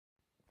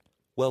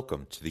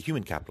Welcome to the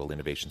Human Capital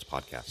Innovations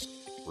Podcast.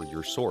 We're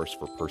your source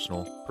for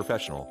personal,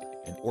 professional,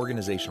 and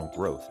organizational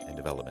growth and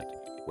development,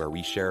 where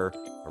we share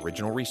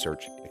original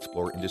research,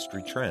 explore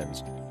industry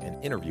trends,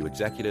 and interview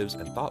executives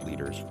and thought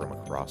leaders from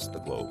across the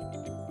globe.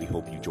 We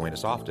hope you join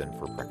us often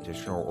for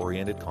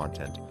practitioner-oriented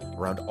content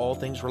around all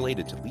things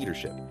related to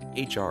leadership,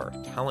 HR,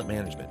 talent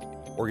management,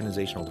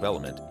 organizational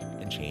development,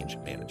 and change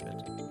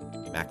management.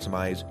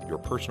 Maximize your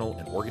personal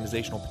and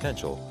organizational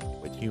potential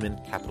with Human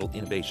Capital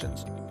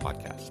Innovations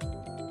Podcast.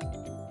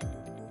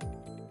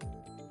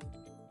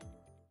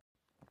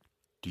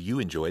 Do you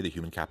enjoy the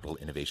Human Capital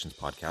Innovations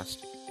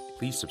Podcast?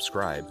 Please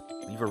subscribe,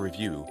 leave a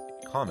review,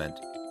 comment,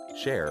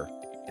 share,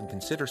 and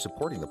consider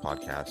supporting the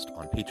podcast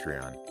on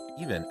Patreon,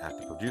 even at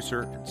the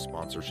producer and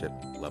sponsorship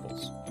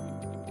levels.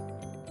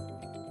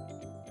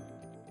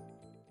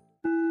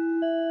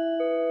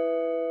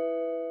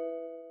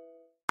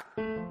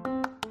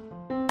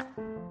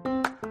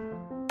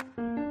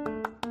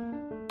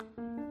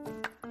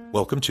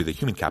 Welcome to the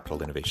Human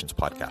Capital Innovations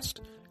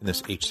Podcast. In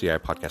this HCI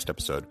podcast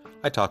episode,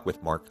 I talk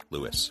with Mark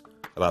Lewis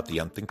about the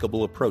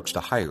Unthinkable approach to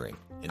hiring,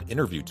 an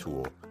interview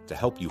tool to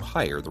help you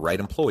hire the right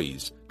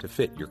employees to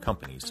fit your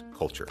company's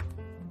culture.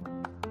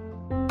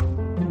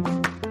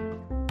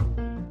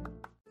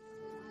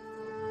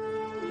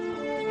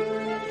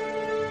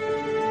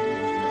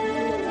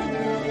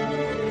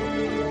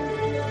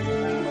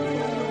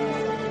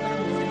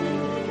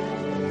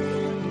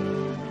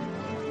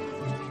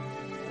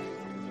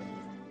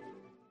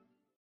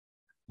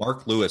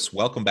 Mark Lewis,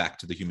 welcome back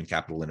to the Human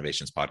Capital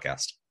Innovations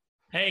Podcast.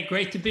 Hey,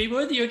 great to be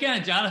with you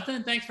again,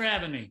 Jonathan. Thanks for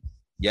having me.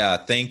 Yeah,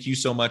 thank you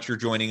so much for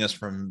joining us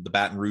from the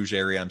Baton Rouge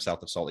area. I'm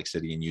south of Salt Lake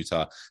City in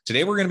Utah.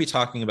 Today, we're going to be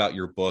talking about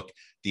your book,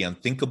 The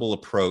Unthinkable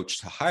Approach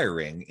to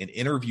Hiring, an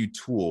interview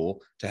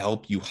tool to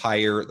help you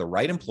hire the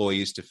right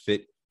employees to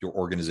fit your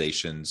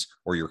organization's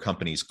or your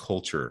company's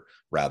culture,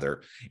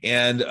 rather.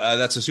 And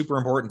that's a super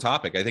important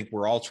topic. I think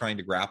we're all trying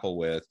to grapple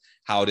with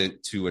how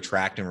to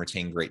attract and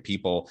retain great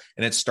people.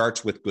 And it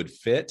starts with good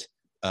fit.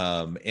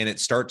 And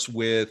it starts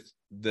with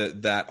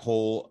that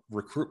whole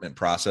recruitment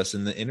process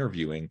and the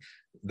interviewing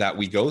that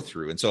we go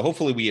through. And so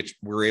hopefully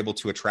we're able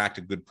to attract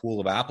a good pool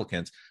of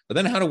applicants, but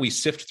then how do we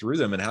sift through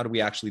them and how do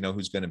we actually know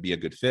who's going to be a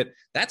good fit?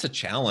 That's a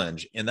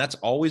challenge. And that's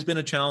always been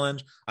a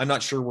challenge. I'm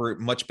not sure we're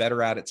much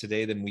better at it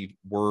today than we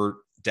were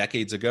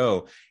decades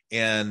ago.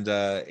 And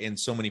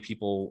so many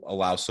people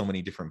allow so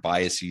many different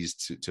biases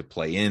to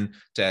play in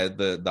to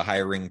the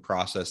hiring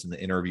process and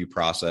the interview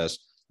process.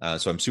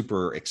 So I'm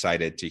super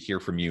excited to hear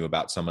from you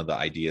about some of the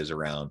ideas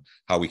around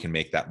how we can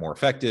make that more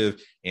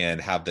effective and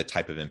have the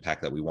type of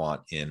impact that we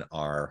want in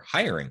our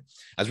hiring.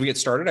 As we get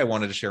started, I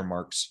wanted to share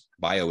Mark's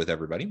bio with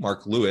everybody.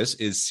 Mark Lewis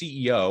is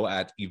CEO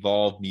at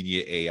Evolve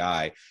Media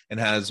AI and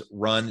has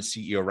run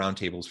CEO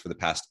roundtables for the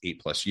past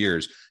 8+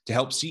 years to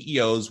help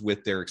CEOs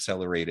with their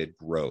accelerated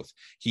growth.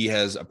 He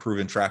has a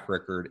proven track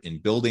record in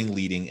building,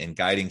 leading, and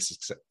guiding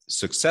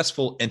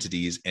successful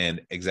entities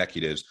and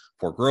executives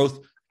for growth,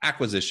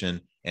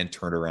 acquisition, and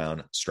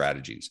turnaround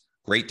strategies.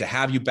 Great to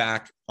have you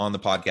back on the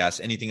podcast.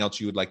 Anything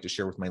else you would like to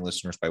share with my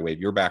listeners by way of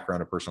your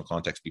background or personal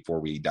context before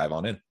we dive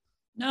on in?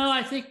 No,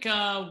 I think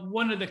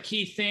one of the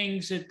key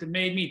things that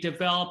made me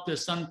develop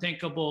this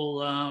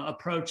unthinkable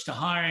approach to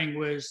hiring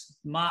was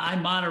I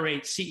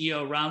moderate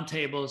CEO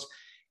roundtables,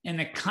 and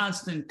the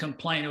constant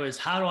complaint was,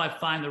 how do I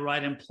find the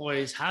right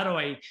employees? How do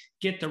I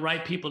get the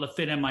right people to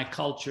fit in my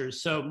culture?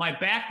 So my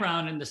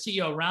background in the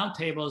CEO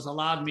roundtables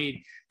allowed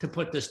me to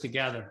put this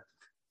together.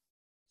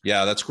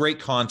 Yeah, that's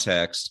great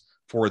context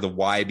for the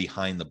why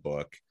behind the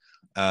book.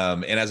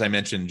 And as I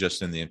mentioned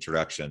just in the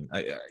introduction,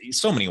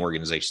 so many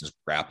organizations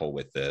grapple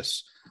with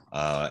this.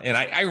 And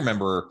I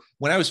remember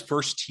when I was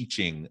first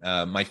teaching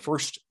my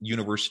first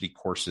university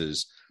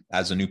courses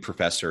as a new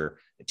professor,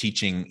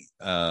 teaching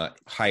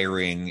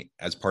hiring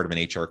as part of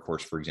an HR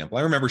course, for example.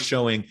 I remember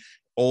showing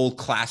old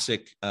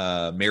classic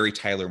Mary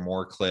Tyler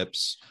Moore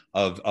clips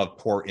of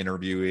poor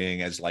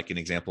interviewing as like an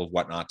example of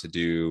what not to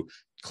do.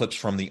 Clips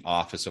from The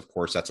Office, of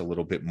course, that's a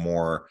little bit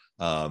more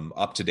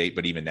up to date,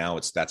 but even now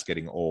that's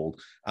getting old.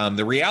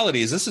 The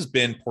reality is this has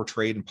been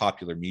portrayed in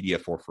popular media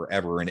for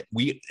forever, and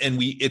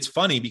it's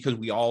funny because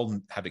we all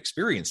have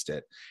experienced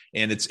it,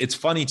 and it's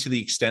funny to the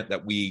extent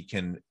that we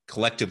can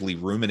collectively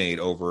ruminate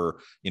over,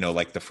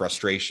 like the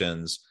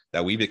frustrations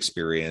that we've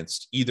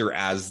experienced, either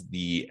as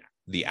the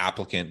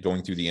applicant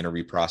going through the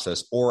interview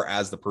process or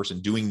as the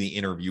person doing the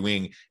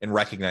interviewing and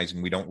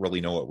recognizing we don't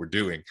really know what we're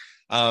doing.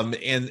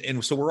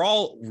 And so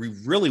we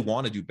really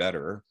want to do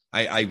better.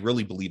 I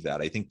really believe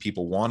that. I think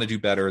people want to do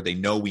better. They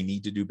know we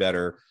need to do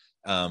better,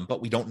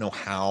 but we don't know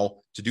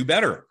how to do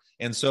better.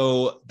 And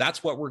so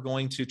that's what we're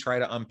going to try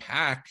to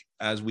unpack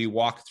as we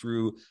walk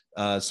through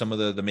some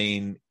of the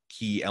main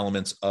key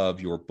elements of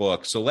your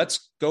book. So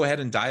let's go ahead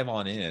and dive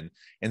on in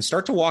and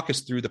start to walk us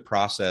through the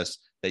process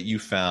that you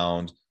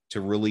found to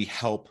really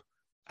help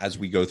as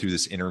we go through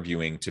this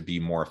interviewing to be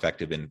more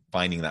effective in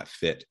finding that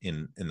fit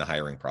in the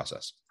hiring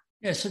process.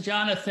 Yeah. So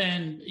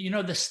Jonathan,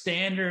 the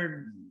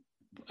standard,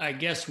 I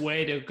guess,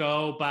 way to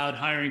go about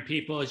hiring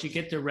people is you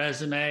get their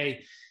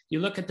resume, you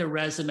look at the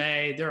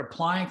resume, they're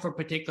applying for a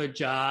particular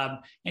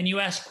job, and you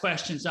ask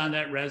questions on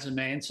that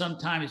resume. And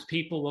sometimes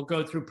people will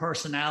go through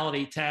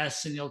personality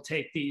tests, and you'll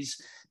take these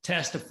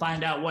tests to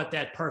find out what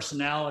that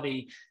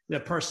personality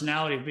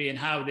would be and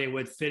how they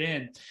would fit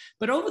in.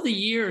 But over the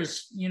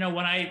years, when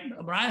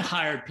I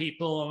hired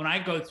people, when I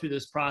go through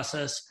this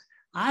process,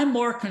 I'm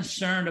more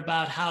concerned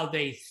about how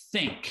they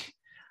think.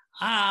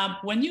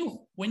 When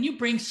you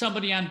bring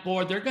somebody on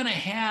board, they're going to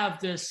have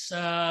this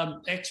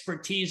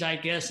expertise, I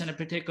guess, in a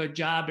particular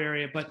job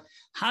area. But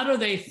how do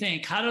they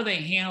think? How do they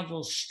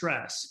handle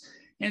stress?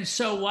 And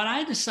so what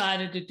I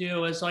decided to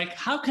do is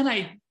how can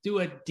I do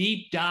a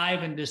deep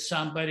dive into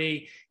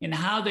somebody and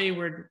how they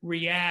would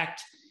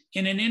react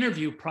in an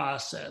interview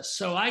process?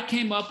 So I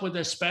came up with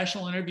a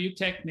special interview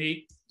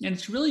technique, and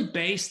it's really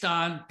based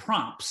on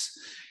prompts.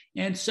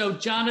 And so,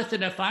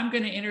 Jonathan, if I'm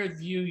going to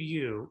interview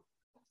you,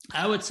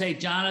 I would say,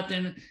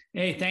 Jonathan,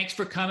 hey, thanks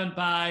for coming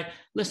by.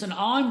 Listen,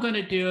 all I'm going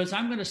to do is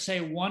I'm going to say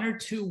one or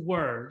two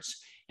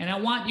words, and I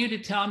want you to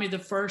tell me the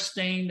first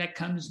thing that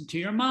comes into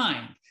your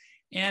mind.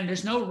 And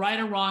there's no right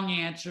or wrong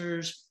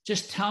answers.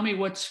 Just tell me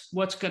what's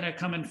going to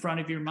come in front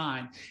of your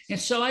mind. And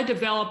so I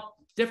developed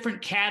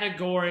different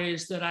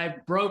categories that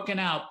I've broken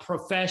out: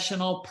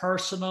 professional,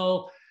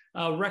 personal,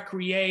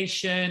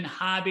 recreation,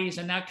 hobbies,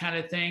 and that kind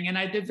of thing. And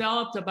I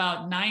developed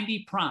about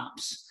 90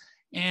 prompts.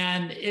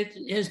 And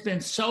it has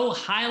been so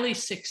highly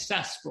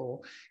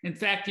successful. In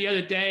fact, the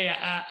other day,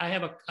 I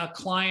have a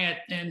client,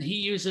 and he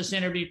used this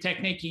interview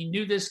technique. He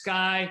knew this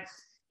guy,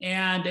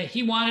 and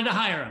he wanted to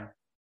hire him.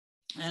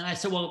 And I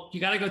said, well, you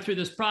got to go through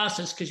this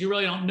process because you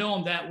really don't know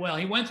him that well.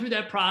 He went through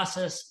that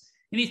process,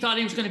 and he thought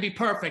he was going to be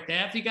perfect.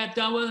 After he got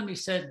done with him, he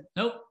said,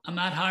 nope, I'm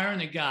not hiring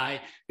the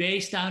guy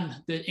based on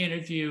the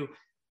interview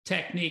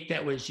technique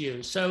that was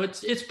used. So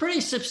it's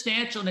pretty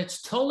substantial, and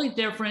it's totally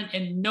different,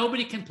 and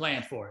nobody can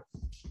plan for it.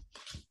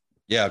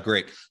 Yeah,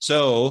 great.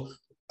 So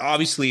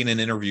obviously in an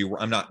interview,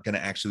 I'm not going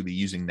to actually be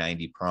using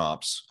 90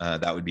 prompts.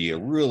 That would be a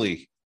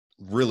really,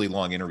 really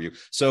long interview.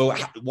 So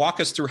walk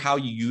us through how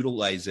you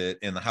utilize it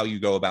and how you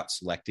go about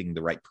selecting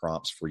the right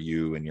prompts for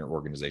you and your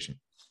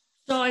organization.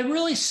 So I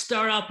really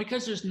start out,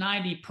 because there's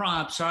 90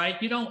 prompts, all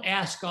right? You don't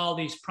ask all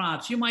these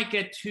prompts. You might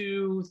get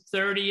to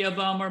 30 of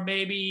them, or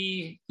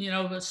maybe,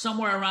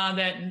 somewhere around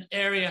that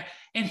area.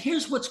 And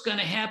here's what's going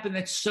to happen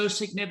that's so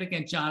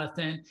significant,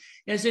 Jonathan,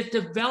 is it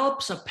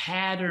develops a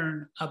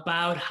pattern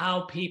about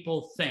how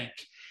people think.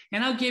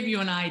 And I'll give you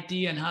an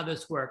idea on how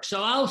this works.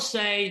 So I'll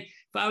say,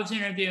 if I was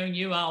interviewing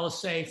you, I'll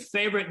say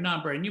favorite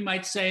number, and you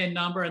might say a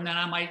number, and then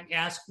I might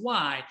ask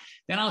why.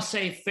 Then I'll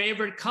say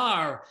favorite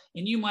car,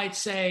 and you might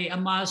say a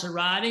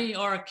Maserati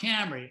or a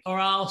Camry. Or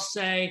I'll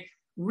say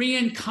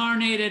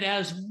reincarnated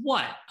as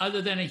what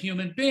other than a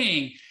human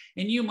being,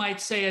 and you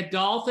might say a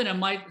dolphin,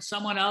 and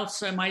someone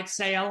else might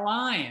say a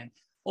lion.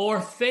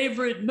 Or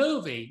favorite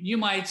movie, you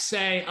might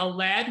say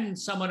Aladdin,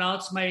 someone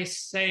else may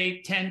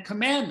say 10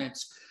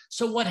 Commandments.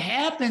 So what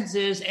happens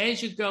is,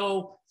 as you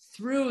go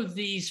through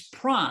these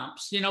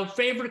prompts,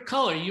 favorite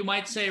color, you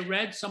might say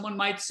red, someone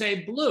might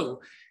say blue.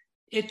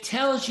 It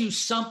tells you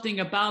something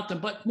about them.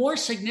 But more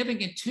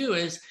significant too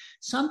is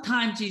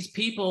sometimes these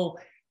people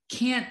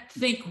can't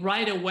think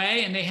right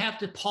away, and they have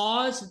to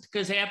pause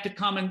because they have to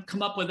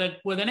come up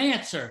with an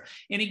answer.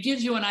 And it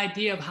gives you an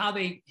idea of how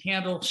they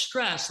handle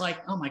stress. Like,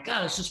 oh my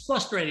God, this is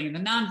frustrating. And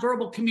the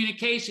nonverbal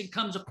communication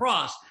comes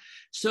across.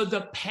 So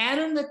the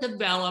pattern that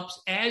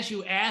develops as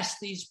you ask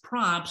these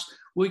prompts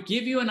will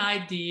give you an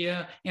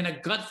idea and a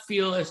gut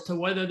feel as to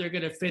whether they're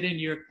going to fit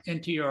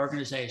into your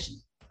organization.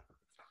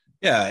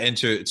 Yeah, and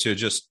to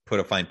just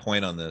put a fine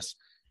point on this,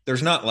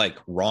 there's not like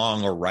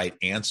wrong or right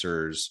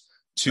answers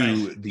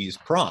to these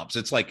prompts.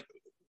 It's like,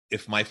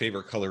 if my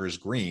favorite color is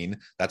green,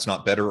 that's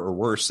not better or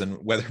worse than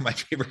whether my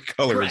favorite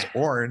color is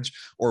orange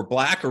or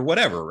black or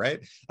whatever, right?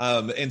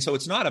 And so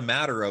it's not a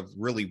matter of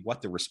really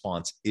what the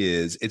response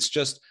is. It's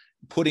just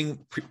putting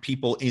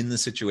people in the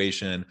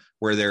situation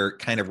where they're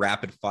kind of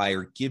rapid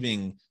fire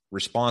giving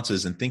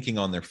responses and thinking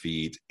on their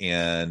feet,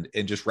 and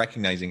just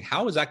recognizing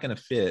how is that going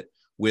to fit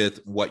with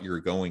what you're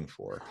going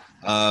for.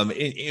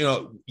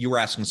 You were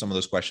asking some of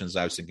those questions.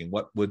 I was thinking,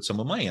 what would some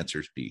of my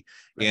answers be?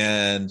 Right.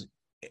 And,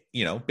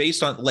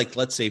 based on, like,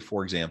 let's say,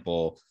 for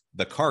example,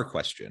 the car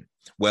question.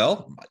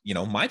 Well,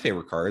 my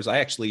favorite car is, I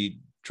actually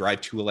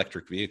drive 2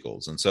 electric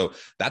vehicles. And so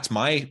that's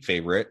my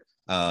favorite.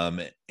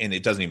 And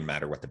it doesn't even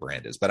matter what the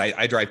brand is, but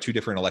I drive 2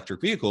 different electric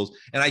vehicles,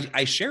 and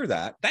I share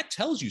that. That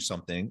tells you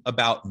something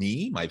about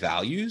me, my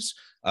values,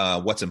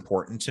 what's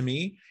important to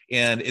me.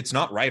 And it's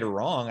not right or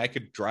wrong. I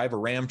could drive a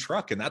Ram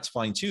truck, and that's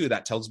fine too.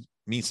 That tells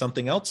me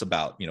something else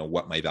about,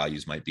 what my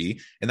values might be,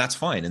 and that's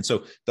fine. And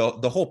so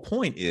the whole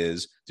point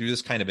is, through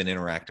this kind of an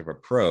interactive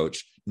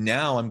approach,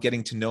 now I'm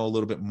getting to know a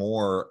little bit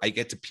more. I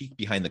get to peek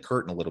behind the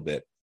curtain a little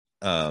bit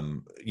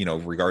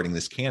regarding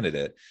this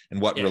candidate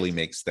and what Yes. really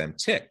makes them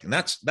tick. And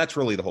that's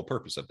really the whole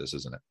purpose of this,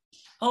 isn't it?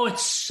 Oh,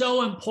 it's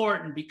so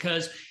important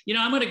because,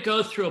 I'm going to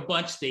go through a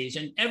bunch of these,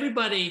 and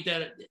everybody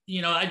that,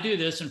 I do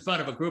this in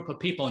front of a group of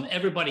people and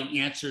everybody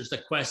answers the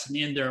question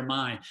in their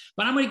mind.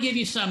 But I'm going to give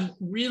you some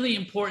really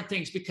important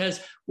things,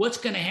 because what's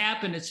going to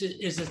happen is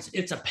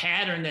it's a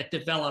pattern that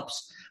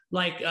develops.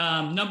 Like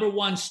number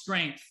one,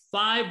 strength,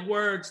 5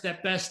 words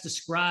that best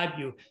describe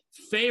you,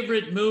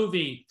 favorite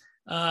movie,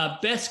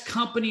 best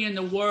company in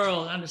the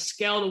world on a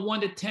scale of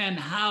 1 to 10,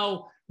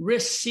 how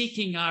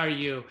risk-seeking are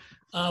you?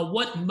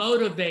 What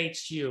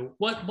motivates you?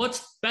 What's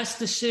the best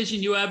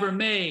decision you ever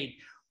made?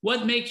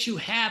 What makes you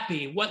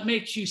happy? What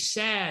makes you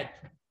sad?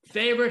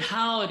 Favorite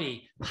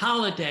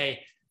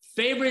holiday,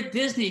 favorite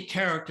Disney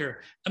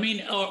character.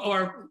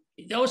 Or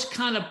those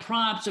kind of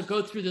prompts that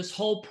go through this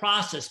whole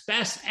process.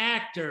 Best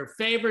actor,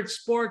 favorite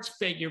sports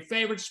figure,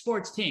 favorite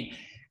sports team.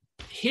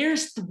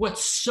 Here's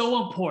what's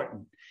so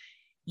important.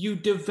 You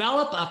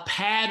develop a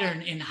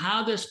pattern in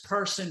how this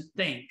person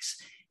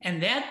thinks.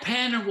 And that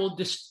pattern will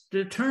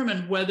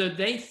determine whether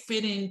they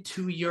fit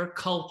into your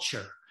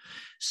culture.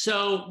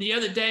 So the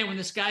other day when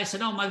this guy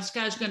said, this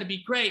guy's going to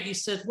be great. He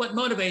says, what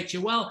motivates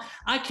you? Well,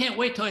 I can't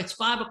wait till it's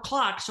 5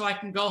 o'clock so I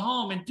can go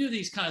home and do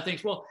these kind of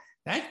things. Well,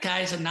 that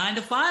guy's a 9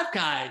 to 5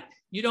 guy.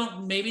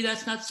 Maybe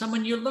that's not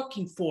someone you're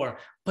looking for.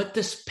 But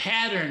this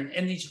pattern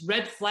and these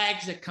red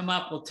flags that come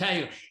up will tell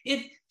you.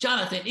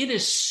 Jonathan, it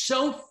is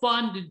so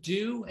fun to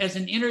do as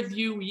an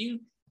interviewer,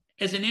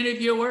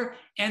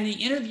 and the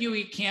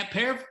interviewee can't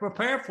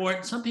prepare for it.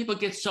 And some people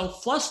get so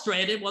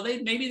frustrated. Well,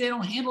 maybe they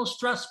don't handle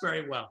stress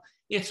very well.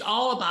 It's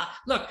all about,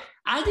 look,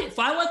 if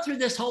I went through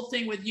this whole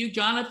thing with you,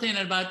 Jonathan,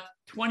 in about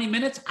 20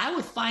 minutes, I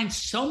would find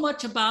so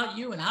much about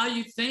you and how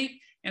you think,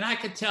 and I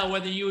could tell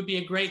whether you would be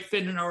a great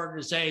fit in an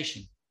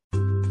organization.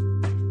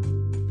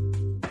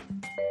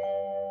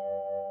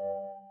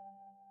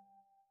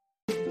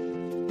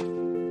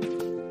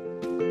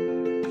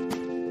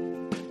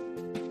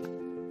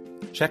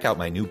 Check out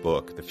my new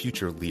book, The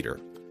Future Leader,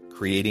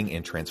 Creating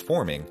and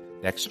Transforming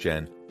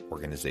Next-Gen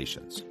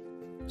Organizations.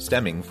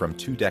 Stemming from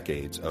 2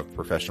 decades of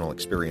professional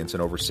experience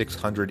and over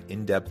 600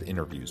 in-depth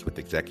interviews with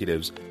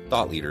executives,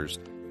 thought leaders,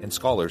 and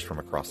scholars from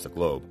across the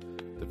globe,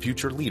 The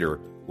Future Leader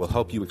will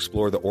help you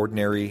explore the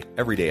ordinary,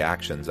 everyday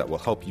actions that will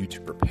help you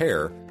to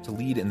prepare to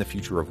lead in the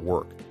future of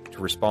work, to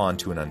respond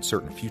to an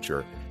uncertain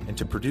future, and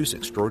to produce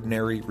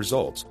extraordinary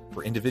results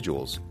for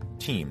individuals,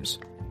 teams,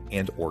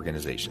 and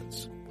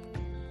organizations.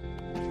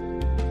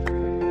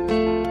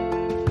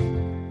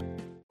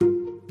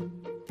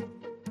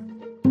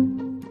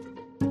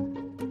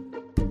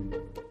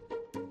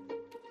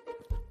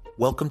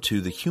 Welcome to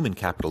the Human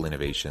Capital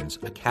Innovations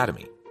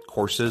Academy,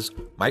 courses,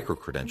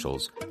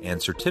 micro-credentials, and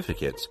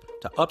certificates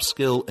to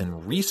upskill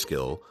and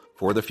reskill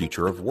for the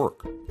future of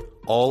work.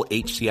 All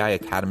HCI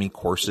Academy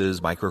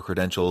courses,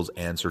 micro-credentials,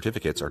 and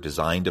certificates are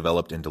designed,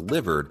 developed, and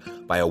delivered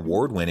by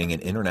award-winning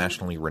and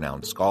internationally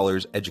renowned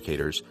scholars,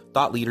 educators,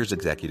 thought leaders,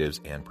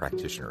 executives, and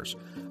practitioners.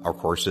 Our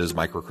courses,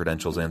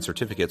 micro-credentials, and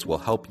certificates will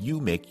help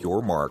you make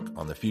your mark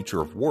on the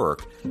future of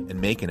work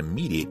and make an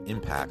immediate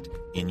impact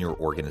in your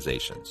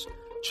organizations.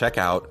 Check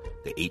out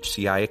the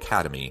HCI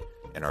Academy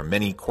and our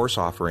many course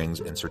offerings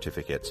and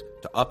certificates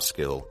to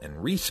upskill and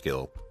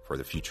reskill for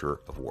the future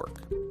of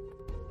work.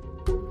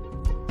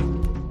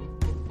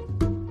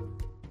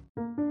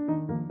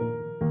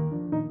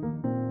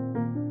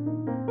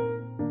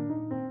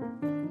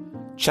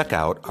 Check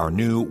out our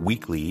new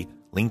weekly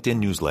LinkedIn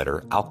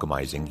newsletter,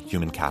 Alchemizing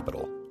Human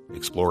Capital,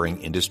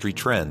 exploring industry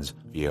trends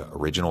via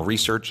original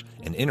research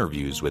and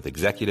interviews with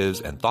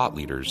executives and thought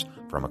leaders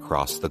from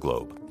across the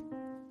globe.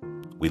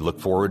 We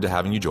look forward to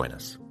having you join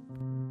us.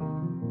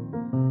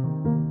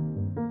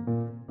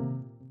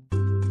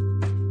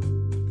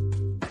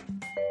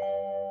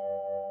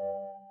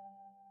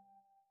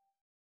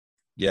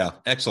 Yeah,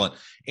 excellent.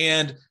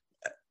 And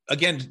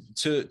again,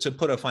 to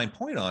put a fine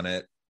point on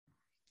it,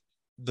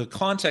 the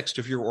context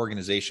of your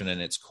organization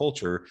and its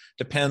culture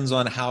depends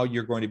on how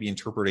you're going to be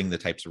interpreting the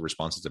types of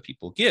responses that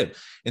people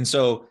give. And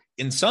so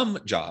in some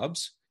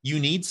jobs, you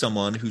need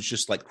someone who's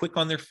just like quick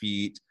on their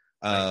feet,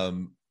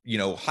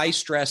 high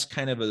stress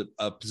kind of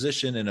a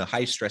position in a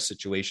high stress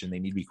situation. They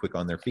need to be quick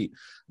on their feet.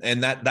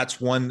 And that's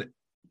one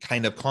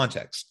kind of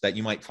context that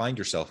you might find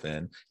yourself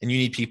in. And you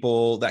need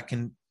people that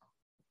can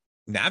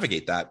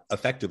navigate that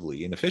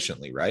effectively and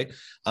efficiently. Right.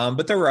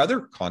 But there are other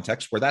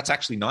contexts where that's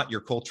actually not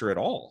your culture at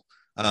all.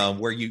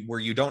 Where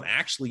you don't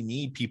actually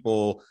need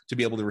people to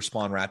be able to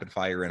respond rapid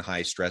fire in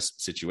high stress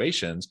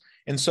situations.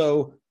 And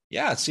so,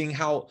 yeah, seeing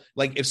how,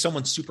 like, if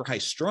someone's super high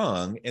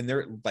strung and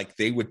they're like,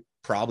 they would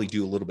probably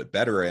do a little bit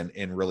better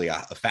in really a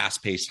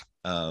fast paced,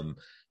 kind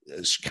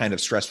of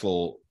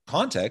stressful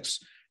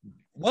context.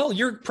 Well,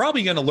 you're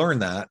probably going to learn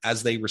that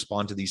as they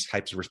respond to these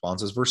types of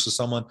responses versus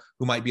someone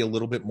who might be a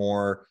little bit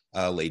more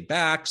laid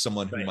back,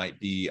 someone who might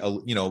be,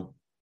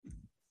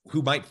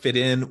 who might fit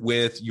in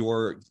with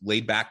your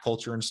laid back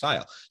culture and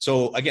style.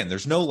 So again,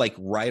 there's no like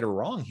right or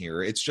wrong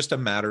here. It's just a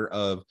matter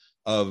of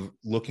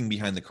looking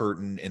behind the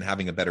curtain and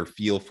having a better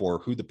feel for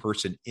who the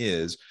person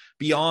is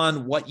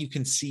beyond what you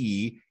can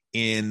see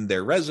in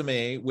their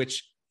resume,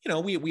 which, you know,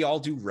 we all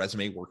do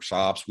resume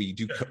workshops. We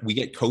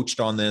get coached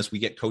on this. We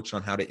get coached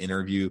on how to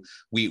interview.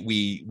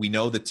 We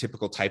know the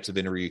typical types of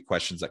interview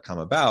questions that come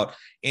about.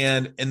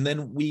 And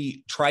then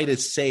we try to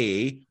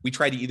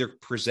either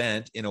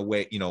present in a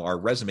way, you know, our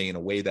resume in a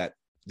way that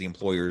the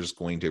employer is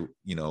going to,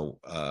 you know,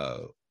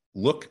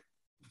 look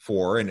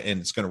for, and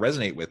it's going to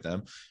resonate with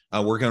them.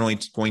 We're going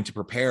to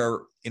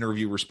prepare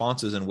interview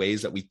responses in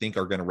ways that we think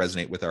are going to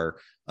resonate with our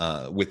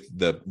with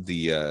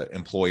the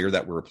employer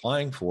that we're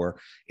applying for.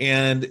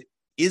 And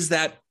is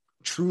that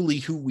truly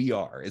who we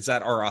are? Is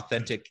that our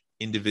authentic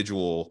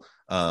individual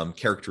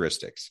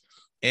characteristics?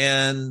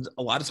 And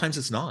a lot of times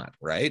it's not,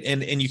 right?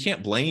 And you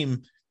can't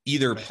blame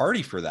either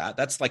party for that.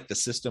 That's like the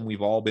system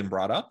we've all been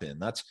brought up in.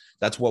 That's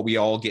what we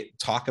all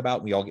talk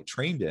about. We all get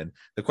trained in.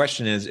 The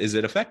question is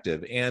it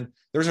effective? And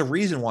there's a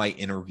reason why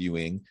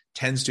interviewing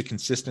tends to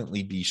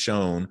consistently be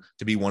shown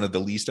to be one of the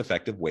least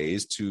effective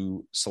ways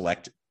to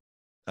select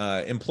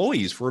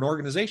employees for an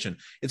organization.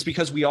 It's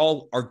because we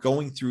all are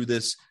going through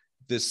this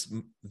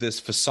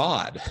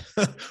facade,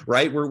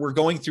 right? We're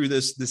going through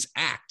this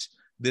act,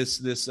 this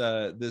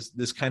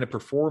kind of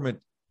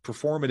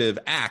performative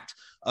act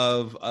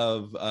of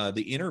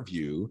the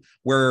interview,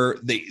 where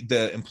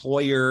the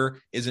employer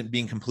isn't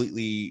being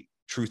completely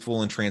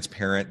truthful and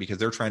transparent because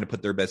they're trying to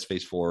put their best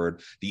face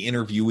forward. The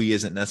interviewee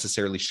isn't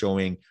necessarily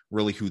showing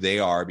really who they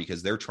are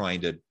because they're trying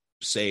to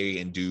say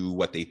and do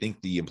what they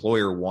think the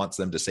employer wants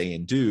them to say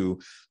and do.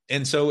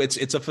 And so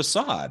it's a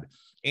facade.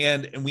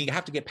 And we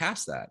have to get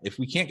past that. If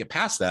we can't get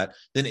past that,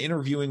 then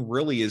interviewing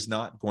really is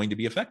not going to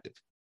be effective.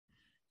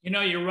 You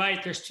know, you're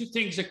right. There's two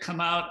things that come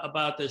out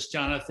about this,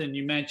 Jonathan.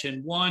 You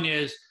mentioned one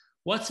is,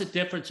 what's the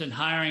difference in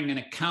hiring an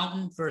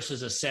accountant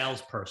versus a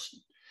salesperson,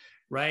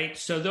 right?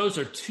 So those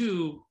are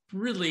two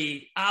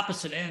really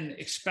opposite end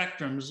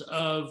spectrums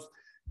of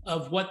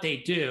what they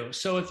do.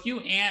 So if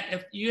you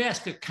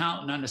ask an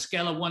accountant on a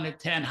scale of 1 to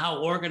 10,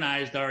 how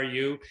organized are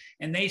you?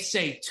 And they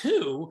say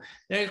 2,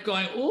 they're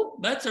going, oh,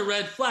 that's a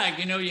red flag.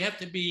 You know, you have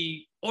to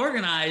be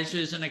organized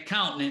as an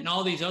accountant and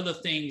all these other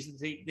things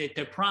that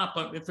they prompt.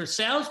 But if a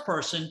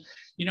salesperson,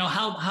 you know,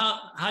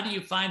 how do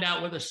you find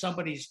out whether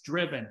somebody's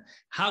driven?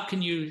 How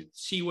can you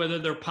see whether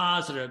they're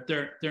positive?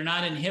 They're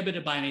not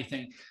inhibited by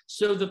anything.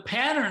 So the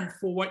pattern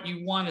for what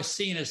you want to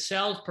see in a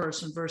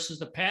salesperson versus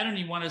the pattern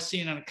you want to see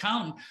in an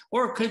accountant,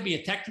 or it could be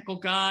a technical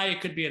guy,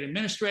 it could be an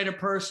administrative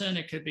person,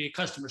 it could be a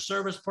customer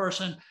service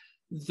person.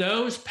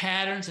 Those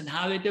patterns and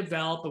how they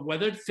develop and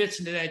whether it fits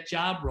into that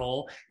job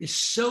role is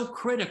so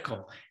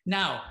critical.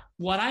 Now,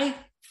 what I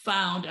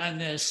found on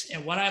this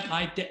and what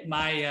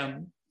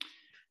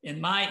in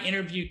my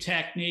interview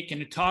technique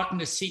and talking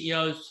to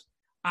CEOs,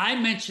 I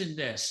mentioned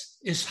this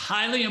is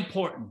highly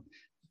important.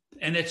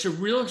 And it's a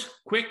real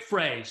quick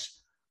phrase: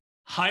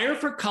 hire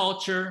for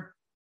culture,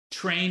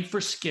 train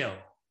for skill.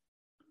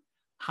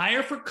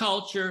 Hire for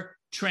culture,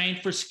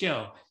 train for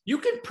skill. You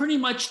can pretty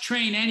much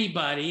train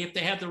anybody if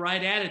they have the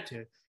right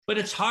attitude, but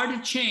it's hard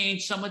to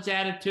change someone's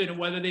attitude and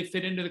whether they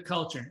fit into the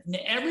culture. And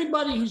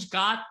everybody who's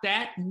got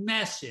that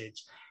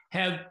message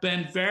have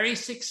been very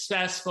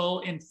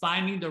successful in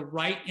finding the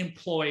right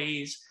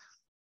employees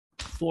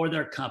for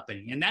their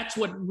company. And that's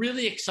what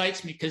really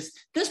excites me, because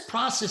this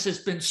process has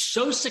been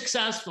so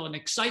successful and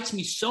excites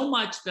me so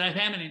much that I'm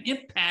having an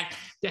impact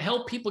to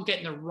help people get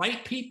in the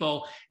right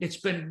people. It's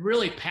been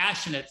really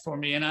passionate for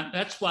me. And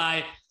that's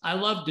why I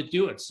love to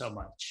do it so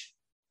much.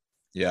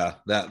 Yeah,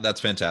 that's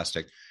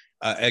fantastic.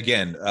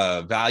 Again,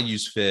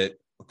 values fit,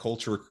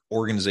 culture,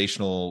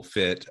 organizational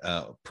fit,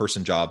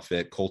 person job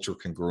fit, culture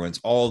congruence,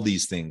 all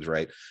these things,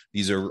 right?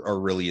 These are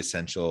really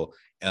essential,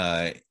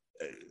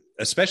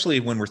 especially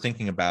when we're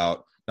thinking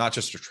about not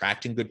just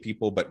attracting good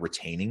people, but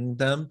retaining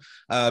them,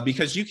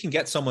 because you can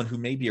get someone who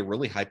may be a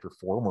really high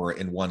performer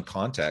in one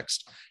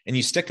context, and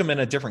you stick them in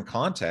a different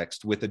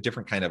context with a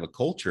different kind of a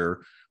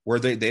culture where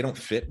they don't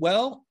fit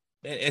well.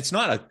 It's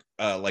not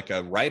like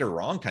a right or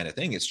wrong kind of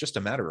thing. It's just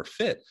a matter of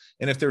fit.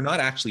 And if they're not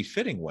actually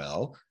fitting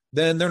well,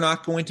 then they're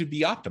not going to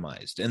be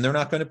optimized, and they're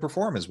not going to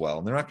perform as well.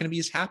 And they're not going to be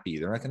as happy.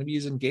 They're not going to be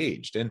as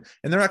engaged, and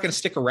they're not going to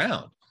stick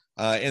around.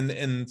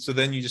 And so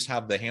then you just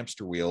have the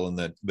hamster wheel and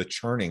the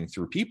churning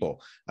through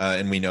people.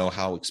 And we know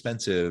how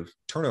expensive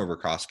turnover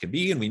costs can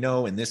be. And we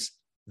know in this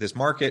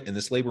market, in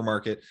this labor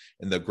market,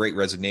 and the Great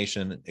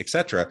Resignation, et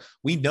cetera,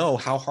 we know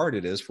how hard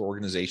it is for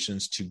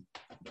organizations to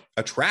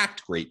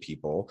attract great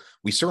people.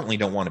 We certainly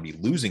don't want to be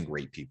losing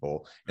great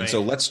people. And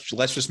so let's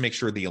just make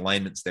sure the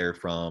alignment's there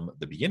from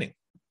the beginning.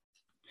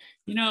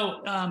 You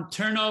know,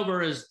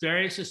 turnover is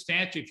very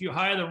substantial. If you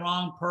hire the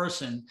wrong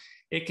person,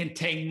 it can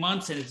take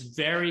months, and it's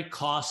very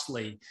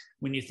costly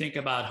when you think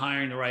about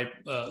hiring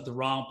the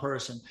wrong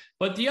person.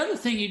 But the other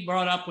thing you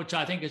brought up, which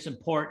I think is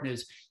important,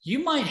 is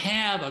you might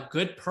have a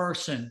good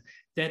person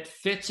that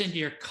fits into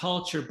your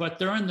culture, but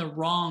they're in the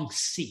wrong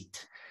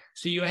seat.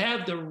 So you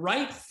have the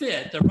right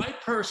fit, the right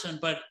person,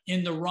 but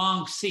in the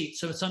wrong seat.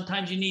 So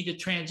sometimes you need to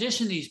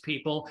transition these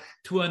people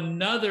to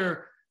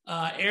another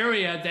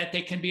area that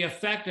they can be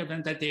effective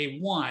and that they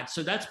want.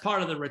 So that's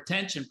part of the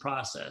retention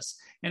process.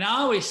 And I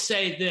always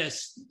say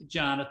this,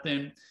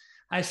 Jonathan,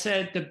 I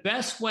said the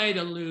best way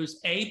to lose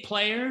A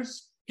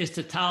players is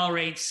to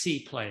tolerate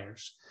C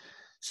players.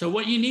 So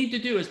what you need to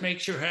do is make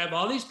sure you have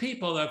all these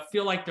people that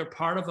feel like they're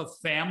part of a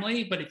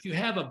family, but if you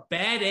have a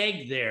bad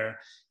egg there,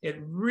 it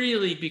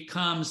really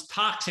becomes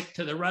toxic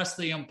to the rest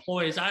of the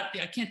employees.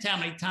 I can't tell how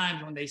many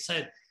times when they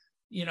said,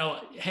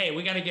 hey,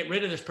 we got to get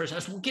rid of this person.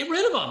 I said, well, get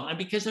rid of them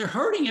because they're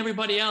hurting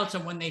everybody else.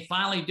 And when they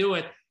finally do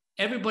it,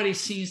 everybody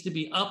seems to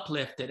be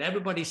uplifted.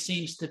 Everybody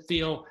seems to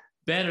feel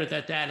better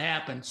that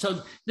happened.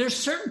 So there's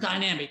certain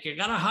dynamic. You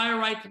got to hire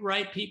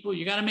right people.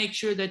 You got to make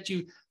sure that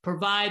you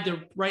provide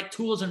the right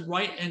tools and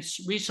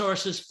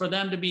resources for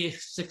them to be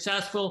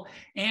successful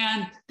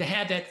and to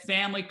have that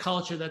family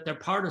culture that they're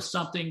part of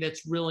something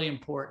that's really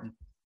important.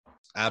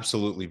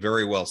 Absolutely.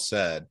 Very well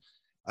said.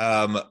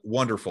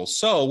 Wonderful.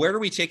 So where do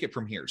we take it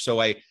from here? So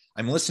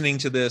I'm listening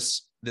to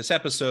this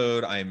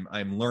episode.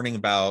 I'm learning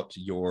about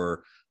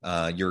your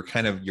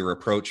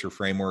approach, your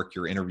framework,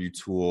 your interview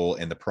tool,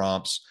 and the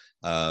prompts.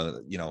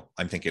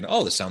 I'm thinking,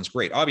 oh, this sounds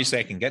great. Obviously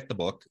I can get the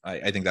book.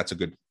 I think that's a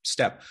good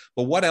step,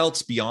 but what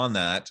else beyond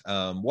that?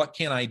 What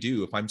can I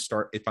do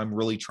if I'm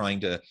really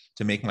trying to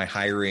make my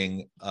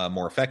hiring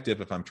more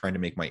effective, if I'm trying to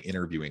make my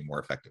interviewing more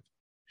effective?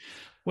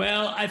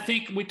 Well, I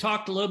think we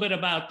talked a little bit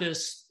about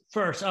this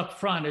first up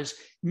front is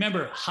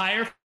remember,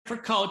 hire for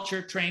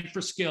culture, train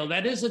for skill.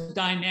 That is a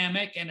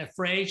dynamic and a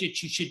phrase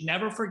that you should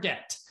never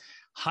forget.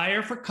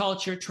 Hire for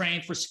culture,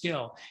 train for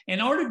skill.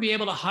 In order to be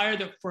able to hire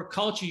for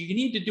culture, you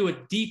need to do a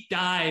deep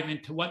dive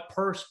into what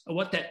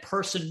that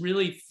person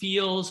really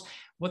feels,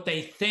 what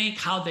they think,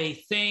 how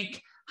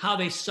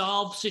they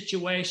solve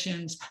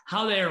situations,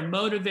 how they are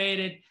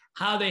motivated,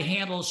 how they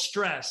handle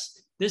stress.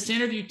 This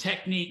interview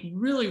technique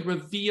really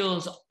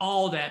reveals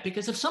all that,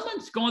 because if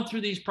someone's going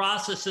through these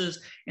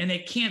processes and they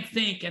can't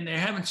think and they're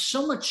having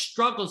so much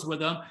struggles with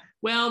them,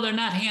 well, they're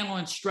not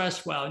handling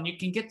stress well. And you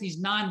can get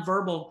these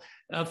nonverbal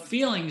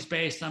feelings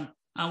based on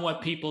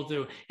what people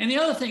do. And the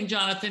other thing,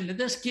 Jonathan, that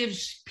this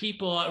gives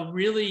people a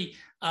really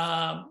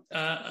a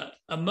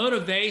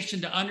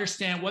motivation to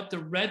understand what the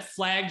red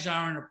flags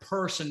are in a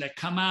person that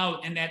come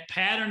out and that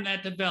pattern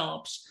that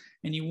develops.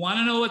 And you want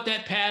to know what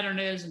that pattern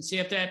is and see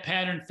if that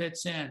pattern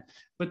fits in.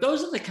 But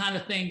those are the kind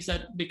of things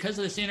that, because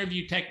of this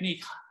interview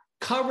technique,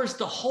 covers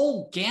the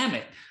whole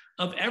gamut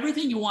of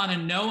everything you want to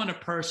know in a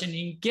person.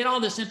 You can get all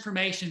this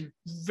information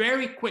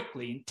very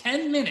quickly. In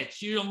 10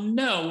 minutes, you'll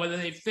know whether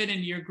they fit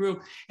into your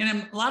group. And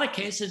in a lot of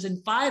cases,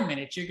 in 5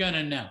 minutes, you're going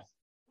to know.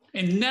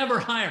 And never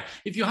hire.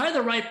 If you hire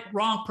the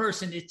wrong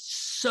person, it's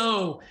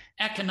so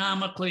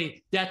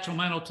economically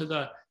detrimental to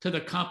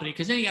the company,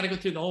 because then you got to go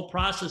through the whole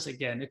process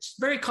again. It's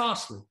very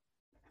costly.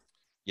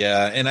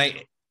 Yeah, and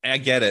I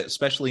get it,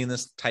 especially in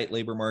this tight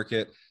labor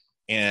market,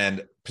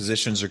 and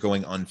positions are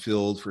going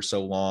unfilled for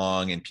so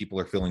long, and people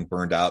are feeling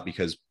burned out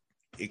because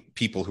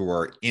people who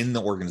are in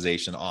the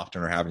organization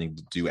often are having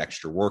to do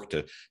extra work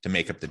to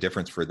make up the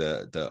difference for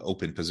the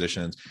open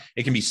positions.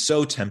 It can be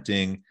so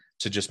tempting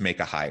to just make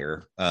a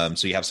hire.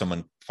 So you have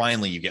someone,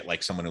 finally you get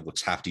like someone who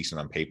looks half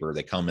decent on paper.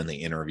 They come in the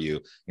interview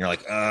and you're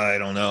like, I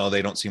don't know.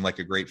 They don't seem like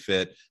a great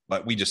fit,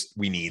 but we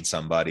need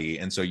somebody.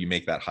 And so you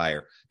make that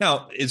hire.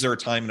 Now, is there a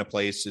time and a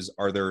place?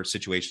 Are there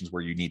situations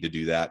where you need to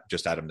do that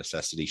just out of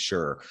necessity?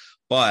 Sure.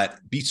 But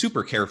be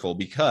super careful,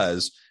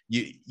 because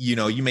you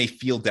may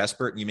feel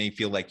desperate and you may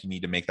feel like you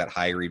need to make that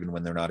hire even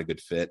when they're not a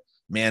good fit.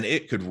 Man,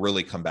 it could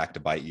really come back to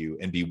bite you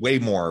and be way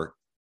more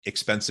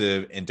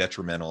expensive and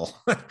detrimental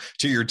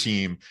to your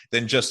team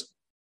than just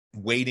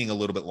waiting a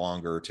little bit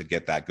longer to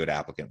get that good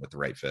applicant with the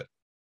right fit.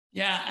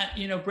 Yeah.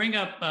 Bring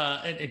up,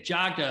 it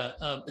jogged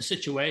a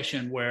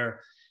situation where,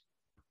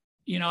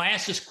 I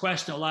asked this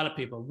question to a lot of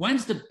people: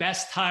 when's the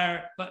best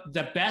time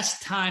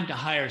to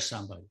hire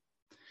somebody?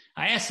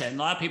 I asked that, and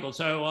a lot of people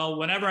say, well,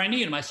 whenever I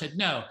need them. I said,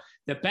 no,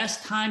 the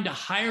best time to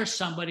hire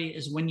somebody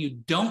is when you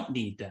don't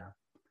need them.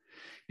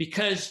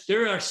 Because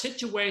there are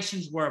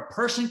situations where a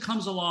person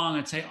comes along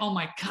and say, oh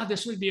my God,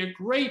 this would be a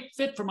great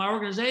fit for my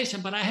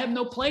organization, but I have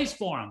no place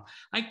for them.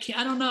 I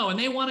don't know. And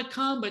they want to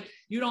come, but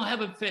you don't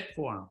have a fit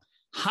for them.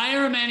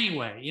 Hire them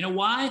anyway. You know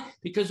why?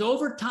 Because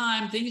over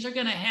time, things are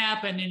going to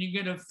happen and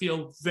you're going to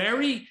feel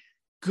very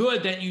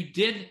good that you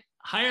did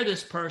hire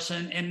this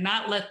person and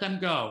not let them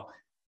go.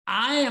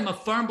 I am a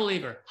firm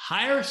believer.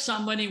 Hire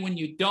somebody when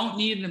you don't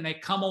need them and they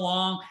come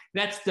along.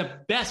 That's the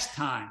best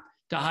time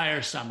to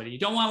hire somebody. You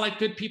don't want to let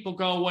good people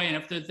go away. And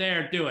if they're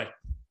there, do it.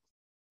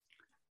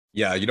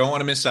 Yeah. You don't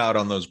want to miss out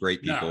on those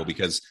great people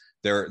because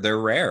they're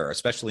rare,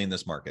 especially in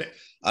this market.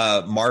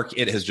 Mark,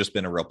 it has just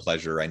been a real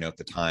pleasure. I know at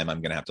the time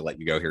I'm going to have to let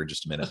you go here in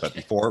just a minute, but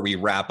before we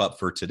wrap up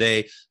for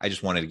today, I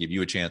just wanted to give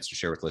you a chance to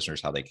share with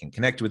listeners how they can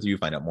connect with you,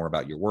 find out more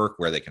about your work,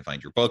 where they can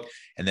find your book,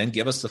 and then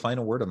give us the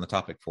final word on the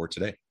topic for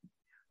today.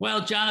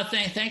 Well,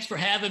 Jonathan, thanks for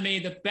having me.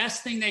 The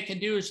best thing they can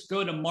do is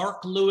go to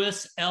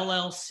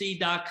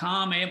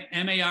marklewis.llc.com,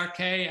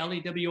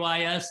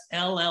 MARKLEWIS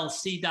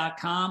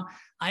LLC.com.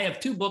 I have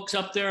 2 books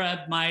up there. I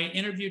have my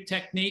interview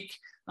technique.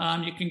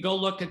 You can go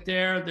look at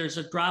there. There's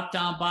a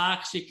drop-down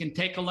box. You can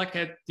take a look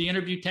at the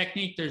interview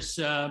technique. There's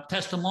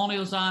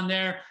testimonials on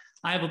there.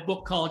 I have a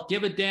book called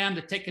Give a Damn,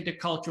 The Ticket to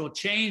Cultural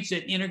Change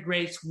that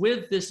integrates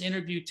with this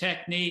interview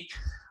technique.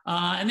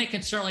 And they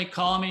can certainly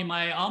call me.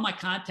 All my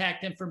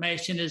contact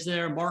information is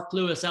there,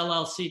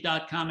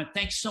 marklewisllc.com. And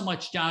thanks so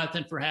much,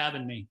 Jonathan, for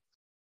having me.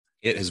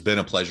 It has been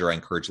a pleasure. I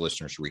encourage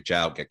listeners to reach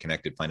out, get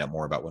connected, find out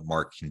more about what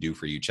Mark can do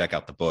for you. Check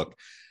out the book.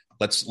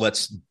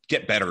 Let's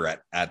get better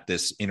at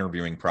this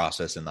interviewing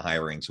process and the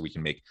hiring so we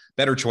can make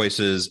better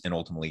choices and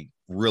ultimately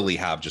really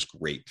have just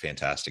great,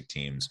 fantastic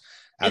teams.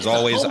 As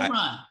always,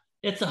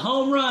 it's a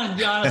home run,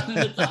 Jonathan.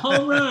 It's a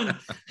home run.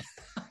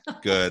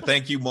 Good.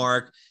 Thank you,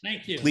 Mark.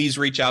 Thank you. Please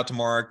reach out to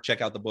Mark,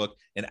 check out the book.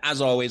 And as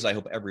always, I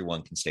hope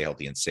everyone can stay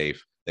healthy and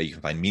safe, that you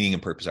can find meaning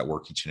and purpose at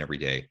work each and every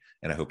day.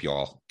 And I hope you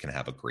all can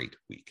have a great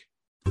week.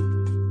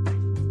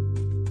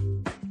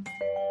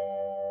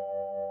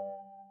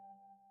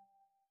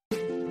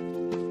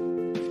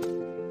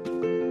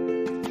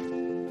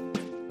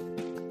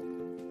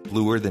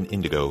 Bluer Than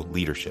Indigo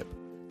Leadership,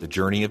 the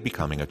journey of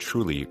becoming a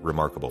truly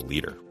remarkable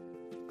leader.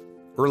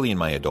 Early in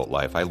my adult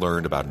life, I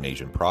learned about an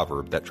Asian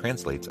proverb that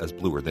translates as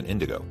bluer than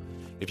indigo.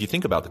 If you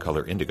think about the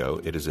color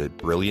indigo, it is a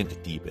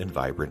brilliant, deep, and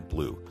vibrant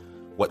blue,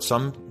 what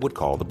some would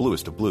call the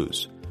bluest of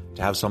blues.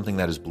 To have something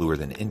that is bluer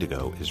than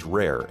indigo is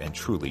rare and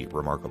truly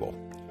remarkable.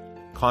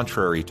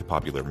 Contrary to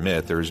popular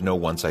myth, there is no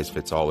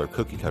one-size-fits-all or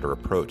cookie-cutter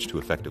approach to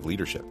effective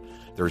leadership.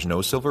 There is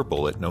no silver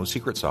bullet, no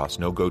secret sauce,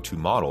 no go-to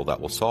model that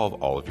will solve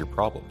all of your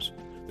problems.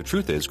 The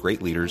truth is,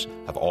 great leaders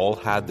have all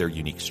had their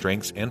unique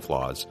strengths and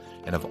flaws,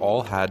 and have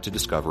all had to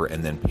discover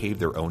and then pave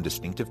their own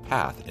distinctive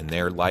path in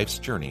their life's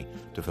journey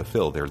to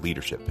fulfill their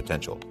leadership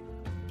potential.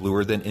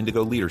 Bluer Than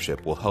Indigo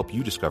Leadership will help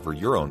you discover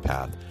your own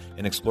path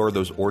and explore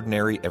those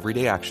ordinary,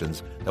 everyday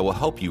actions that will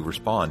help you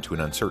respond to an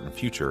uncertain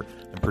future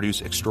and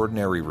produce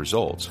extraordinary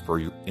results for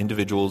your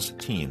individuals,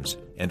 teams,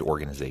 and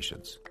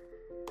organizations.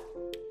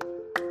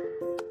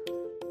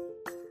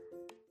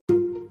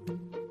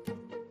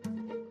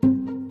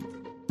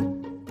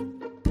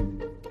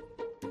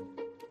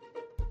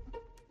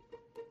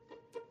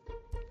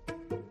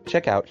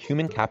 Check out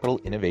Human Capital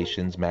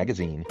Innovations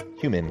magazine,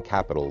 Human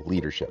Capital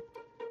Leadership.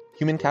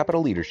 Human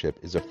Capital Leadership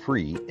is a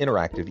free,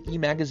 interactive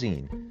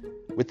e-magazine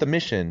with the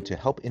mission to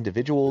help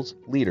individuals,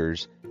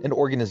 leaders, and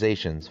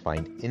organizations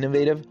find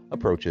innovative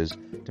approaches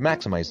to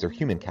maximize their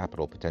human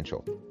capital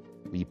potential.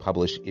 We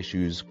publish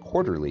issues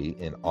quarterly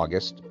in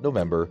August,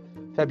 November,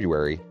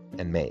 February,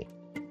 and May.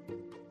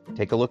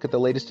 Take a look at the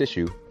latest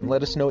issue and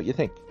let us know what you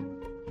think.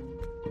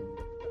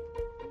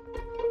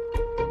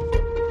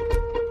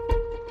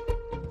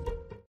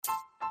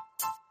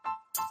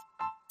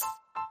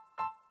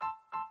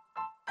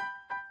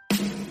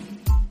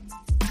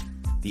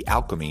 The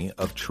alchemy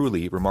of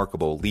truly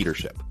remarkable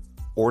leadership.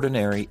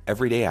 Ordinary,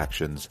 everyday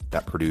actions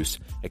that produce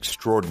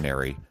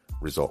extraordinary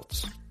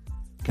results.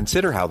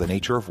 Consider how the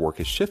nature of work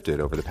has shifted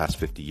over the past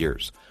 50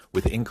 years.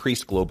 With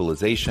increased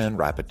globalization,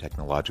 rapid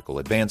technological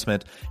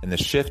advancement, and the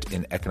shift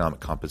in economic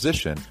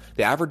composition,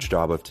 the average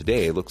job of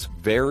today looks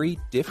very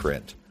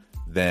different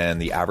than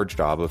the average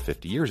job of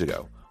 50 years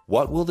ago.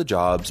 What will the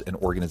jobs and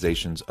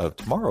organizations of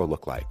tomorrow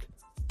look like?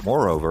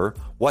 Moreover,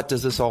 what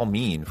does this all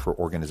mean for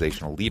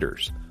organizational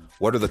leaders?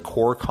 What are the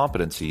core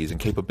competencies and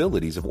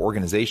capabilities of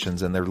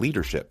organizations and their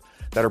leadership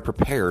that are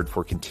prepared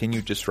for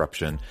continued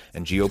disruption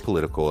and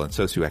geopolitical and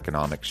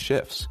socioeconomic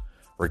shifts?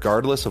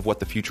 Regardless of what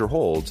the future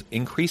holds,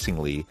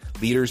 increasingly,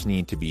 leaders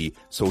need to be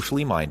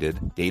socially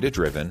minded,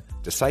 data-driven,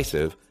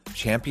 decisive,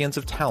 champions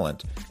of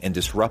talent, and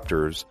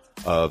disruptors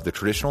of the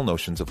traditional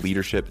notions of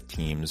leadership,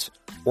 teams,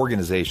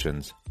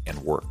 organizations, and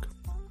work.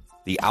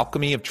 The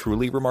alchemy of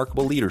truly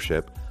remarkable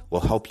leadership will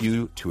help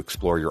you to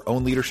explore your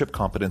own leadership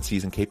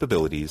competencies and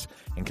capabilities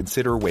and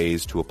consider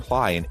ways to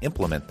apply and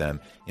implement them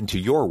into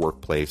your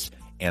workplace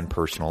and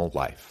personal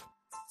life.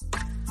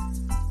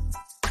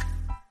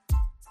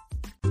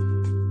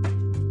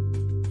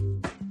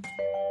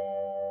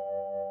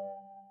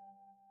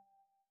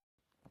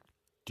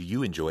 Do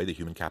you enjoy the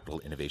Human Capital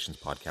Innovations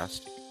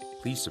podcast?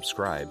 Please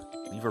subscribe,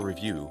 leave a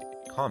review,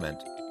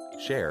 comment,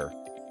 share,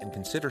 and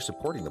consider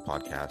supporting the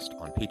podcast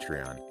on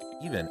Patreon,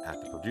 even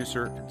at the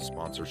producer and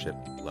sponsorship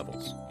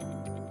levels.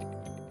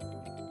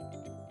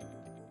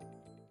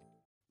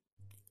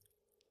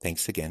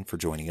 Thanks again for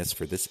joining us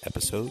for this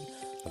episode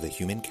of the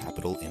Human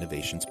Capital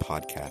Innovations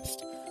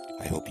podcast.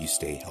 I hope you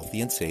stay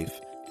healthy and safe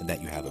and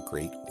that you have a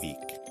great week.